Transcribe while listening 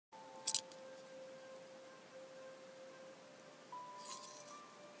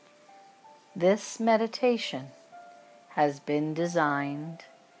This meditation has been designed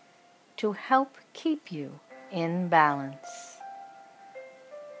to help keep you in balance.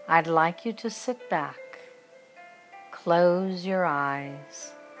 I'd like you to sit back, close your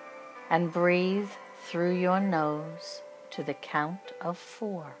eyes, and breathe through your nose to the count of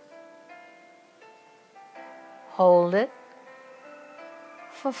 4. Hold it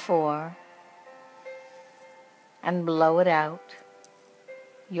for 4 and blow it out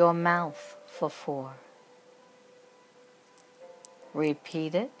your mouth for 4.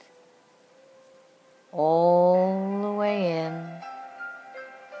 Repeat it all the way in.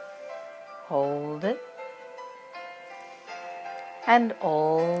 Hold it and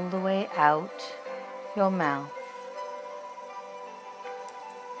all the way out your mouth.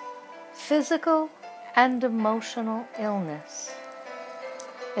 Physical and emotional illness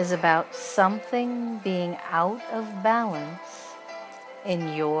is about something being out of balance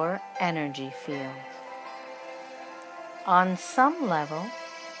in your energy field. On some level,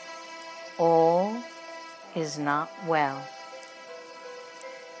 all is not well.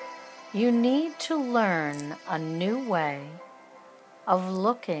 You need to learn a new way of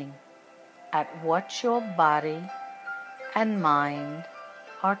looking at what your body and mind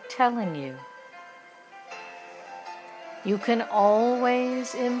are telling you. You can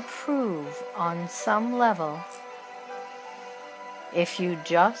always improve on some level if you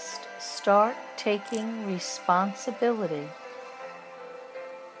just start taking responsibility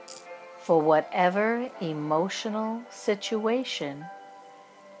for whatever emotional situation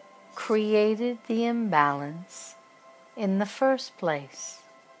created the imbalance in the first place.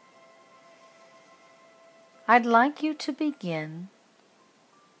 I'd like you to begin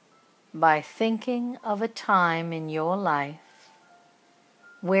by thinking of a time in your life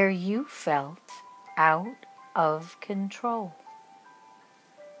where you felt out of control.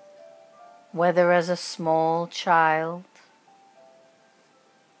 Whether as a small child,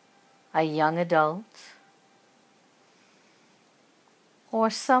 a young adult, or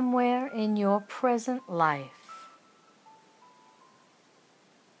somewhere in your present life.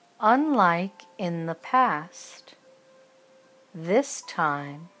 Unlike in the past, this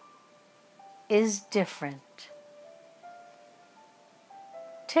time is different.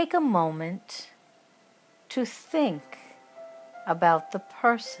 Take a moment to think about the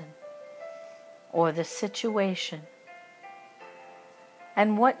person or the situation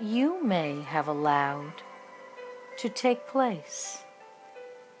and what you may have allowed to take place.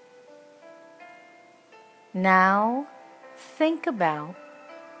 Now think about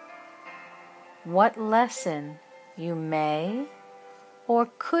what lesson you may or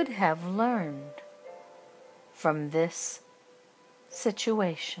could have learned from this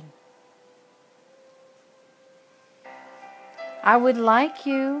situation. I would like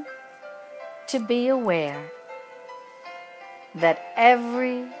you to be aware that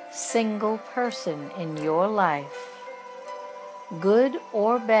every single person in your life, good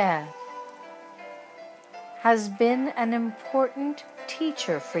or bad, has been an important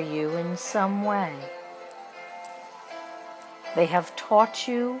teacher for you in some way. They have taught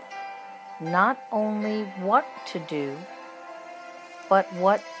you not only what to do, but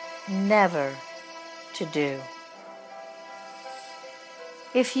what never to do.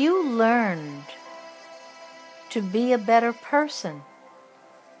 If you learned to be a better person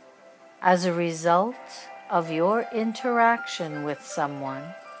as a result of your interaction with someone,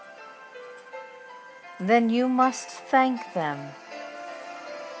 then you must thank them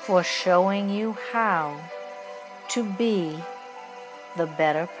for showing you how to be the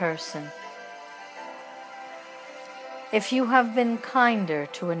better person. If you have been kinder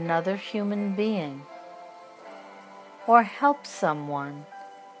to another human being or helped someone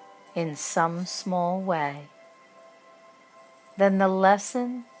in some small way, then the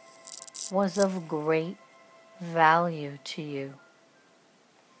lesson was of great value to you.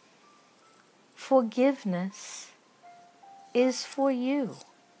 Forgiveness is for you.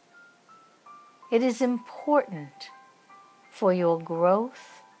 It is important for your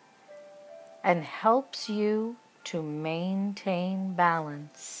growth and helps you to maintain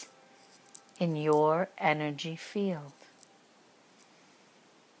balance in your energy field.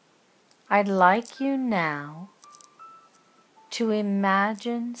 I'd like you now to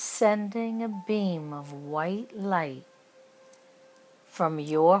imagine sending a beam of white light from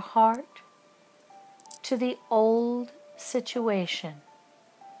your heart to the old situation,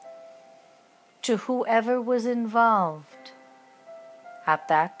 to whoever was involved at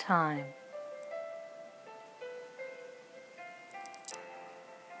that time.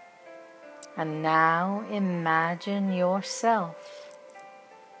 And now imagine yourself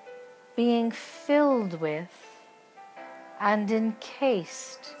being filled with and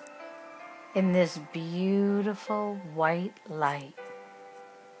encased in this beautiful white light,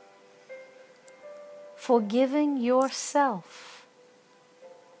 forgiving yourself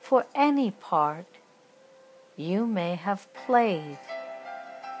for any part you may have played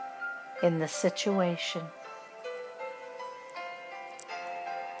in the situation,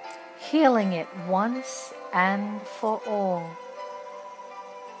 healing it once and for all,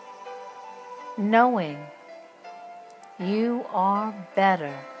 knowing you are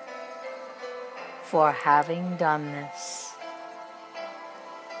better for having done this.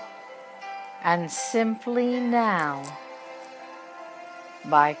 And simply now,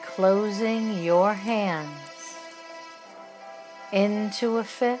 by closing your hands into a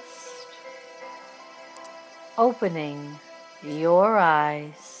fist, opening your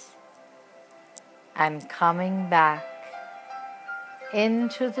eyes and coming back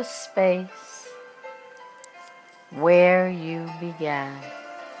into the space where you began.